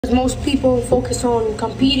Most people focus on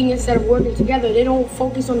competing instead of working together. They don't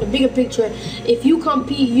focus on the bigger picture. If you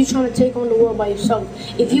compete, you're trying to take on the world by yourself.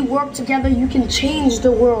 If you work together, you can change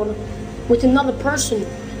the world with another person.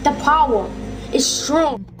 The power is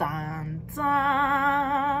strong. Dun,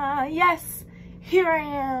 dun. Yes, here I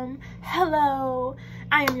am. Hello,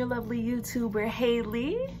 I am your lovely YouTuber,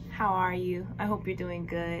 Haley. How are you? I hope you're doing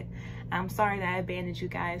good. I'm sorry that I abandoned you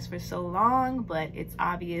guys for so long, but it's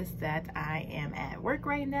obvious that I am at work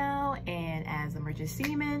right now, and as a merchant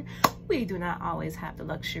seaman, we do not always have the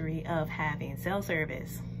luxury of having cell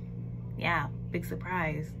service. Yeah, big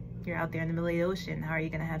surprise. You're out there in the middle of the ocean. How are you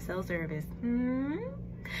gonna have cell service?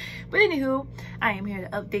 But anywho, I am here to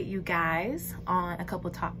update you guys on a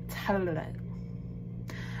couple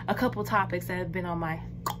topics that have been on my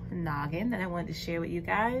noggin that I wanted to share with you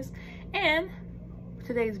guys. And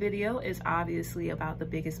today's video is obviously about the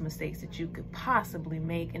biggest mistakes that you could possibly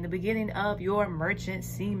make in the beginning of your merchant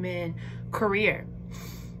seaman career.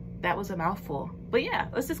 That was a mouthful, but yeah,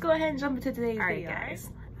 let's just go ahead and jump into today's video, guys.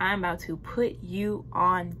 I'm about to put you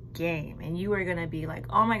on game, and you are gonna be like,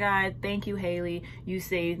 oh my God, thank you, Haley. You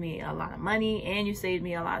saved me a lot of money and you saved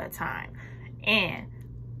me a lot of time. And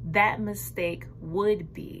that mistake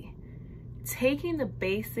would be taking the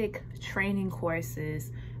basic training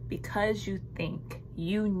courses because you think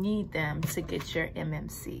you need them to get your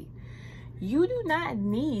MMC. You do not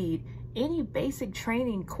need any basic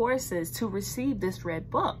training courses to receive this red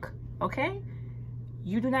book, okay?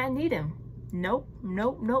 You do not need them. Nope,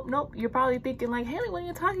 nope, nope, nope. You're probably thinking like, Haley, what are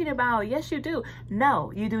you talking about? Yes, you do.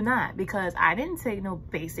 No, you do not, because I didn't take no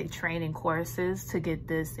basic training courses to get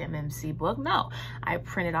this MMC book. No, I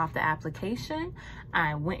printed off the application.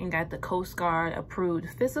 I went and got the Coast Guard approved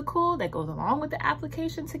physical that goes along with the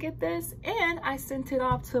application to get this, and I sent it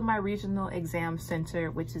off to my regional exam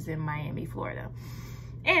center, which is in Miami, Florida.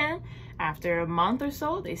 And after a month or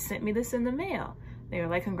so, they sent me this in the mail. They were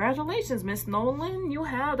like, congratulations, Miss Nolan, you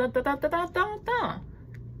have da da da da da da da.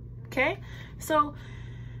 Okay, so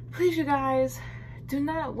please, you guys, do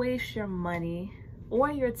not waste your money or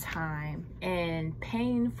your time in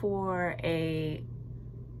paying for a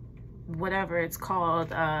whatever it's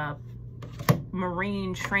called,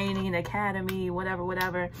 Marine Training Academy,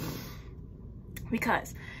 whatever,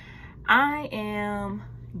 because I am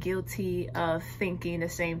guilty of thinking the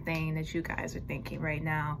same thing that you guys are thinking right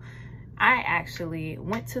now. I actually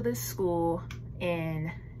went to this school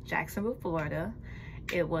in Jacksonville, Florida.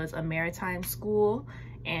 It was a maritime school,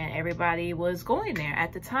 and everybody was going there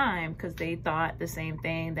at the time because they thought the same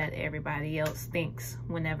thing that everybody else thinks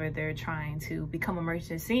whenever they're trying to become a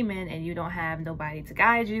merchant seaman and you don't have nobody to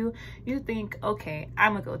guide you. You think, okay,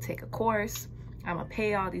 I'm gonna go take a course. I'm gonna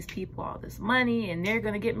pay all these people all this money and they're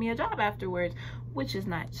gonna get me a job afterwards, which is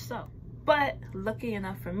not so. But lucky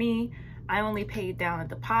enough for me, I only paid down a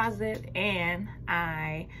deposit, and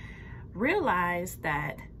I realized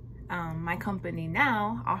that my company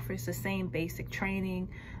now offers the same basic training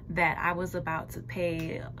that I was about to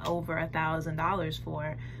pay over $1,000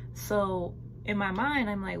 for. So in my mind,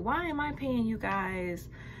 I'm like, why am I paying you guys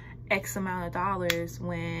X amount of dollars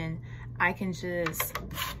when I can just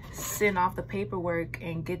send off the paperwork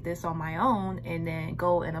and get this on my own and then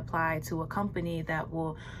go and apply to a company that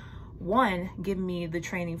will, one, give me the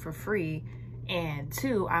training for free, and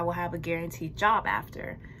two, I will have a guaranteed job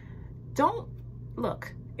after. Don't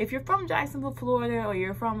look, if you're from Jacksonville, Florida, or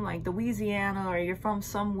you're from like Louisiana, or you're from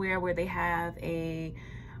somewhere where they have a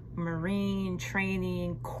marine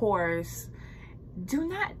training course, do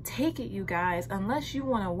not take it, you guys, unless you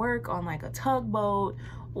want to work on like a tugboat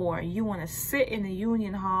or you want to sit in the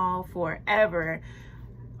union hall forever.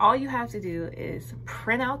 All you have to do is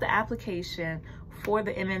print out the application for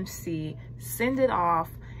the MMC, send it off,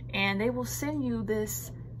 and they will send you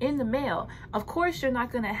this in the mail. Of course, you're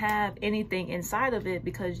not going to have anything inside of it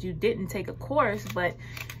because you didn't take a course, but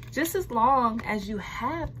just as long as you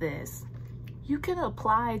have this, you can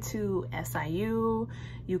apply to SIU,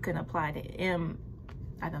 you can apply to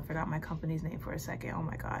I done forgot my company's name for a second, oh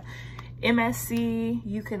my God. MSC,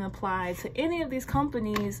 you can apply to any of these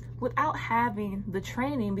companies without having the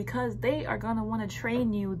training, because they are going to want to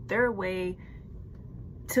train you their way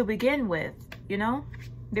to begin with. You know,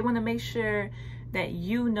 they want to make sure that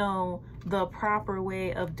you know the proper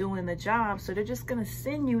way of doing the job, so they're just going to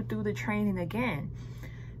send you through the training again.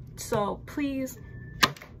 So please,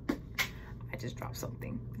 I just dropped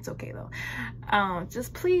something, it's okay though.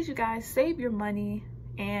 Just please, you guys, save your money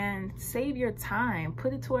and save your time.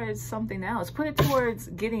 Put it towards something else. Put it towards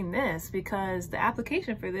getting this, because the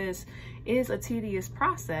application for this is a tedious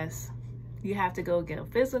process. You have to go get a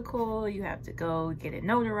physical, you have to go get it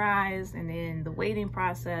notarized, and then the waiting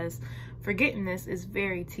process forgetting this is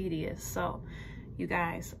very tedious. So you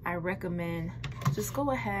guys, I recommend just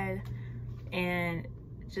go ahead and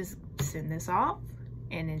just send this off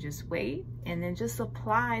and then just wait and then just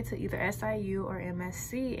apply to either SIU or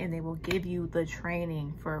MSC and they will give you the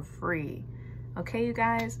training for free. Okay, you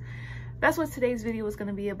guys, that's what today's video was going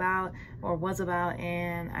to be about, or was about,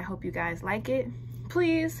 and I hope you guys like it.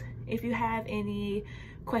 Please, if you have any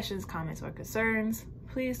questions, comments, or concerns,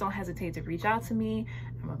 please don't hesitate to reach out to me.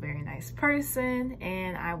 I'm a very nice person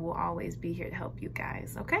and I will always be here to help you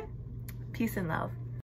guys. Okay, peace and love.